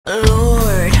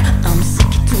Lord, I'm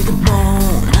sick to the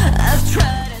bone. I've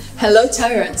tried it. Hello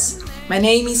tyrants! My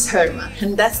name is Herma,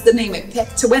 and that's the name I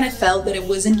picked when I felt that I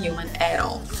wasn't human at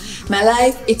all. My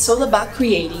life, it's all about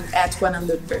creating at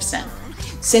 100%.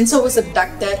 Since I was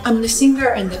abducted, I'm the singer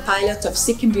and the pilot of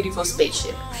Sick and Beautiful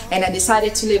Spaceship, and I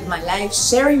decided to live my life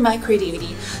sharing my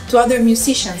creativity to other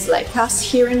musicians like us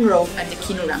here in Rome at the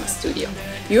Kinorama studio.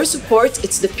 Your support,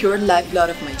 it's the pure lifeblood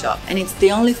of my job, and it's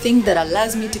the only thing that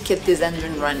allows me to keep this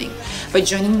engine running. By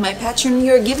joining my Patreon,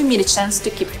 you're giving me the chance to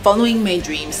keep following my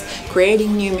dreams,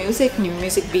 creating new music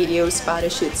videos, photo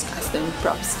shoots, custom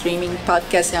props, streaming,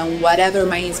 podcasts, and whatever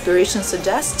my inspiration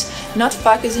suggests, not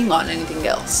focusing on anything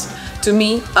else. To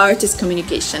me, art is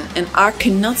communication, and art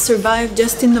cannot survive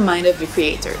just in the mind of the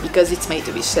creator, because it's made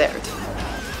to be shared.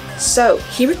 So,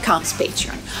 here it comes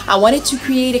Patreon. I wanted to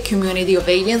create a community of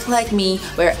aliens like me,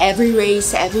 where every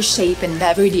race, every shape, and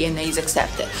every DNA is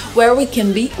accepted, where we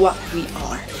can be what we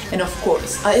are. And of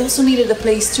course, I also needed a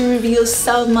place to reveal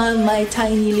some of my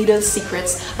tiny little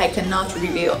secrets I cannot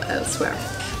reveal elsewhere.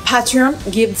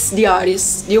 Patreon gives the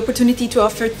artists the opportunity to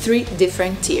offer 3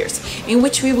 different tiers, in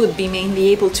which we would be mainly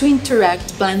able to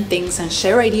interact, plan things, and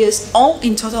share ideas, all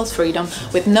in total freedom,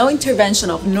 with no intervention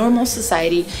of normal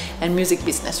society and music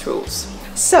business rules.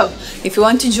 So, if you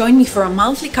want to join me for a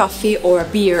monthly coffee or a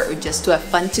beer, or just to have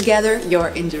fun together, you're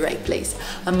in the right place,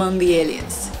 among the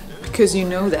aliens. Because you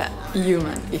know that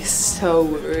human is so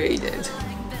overrated.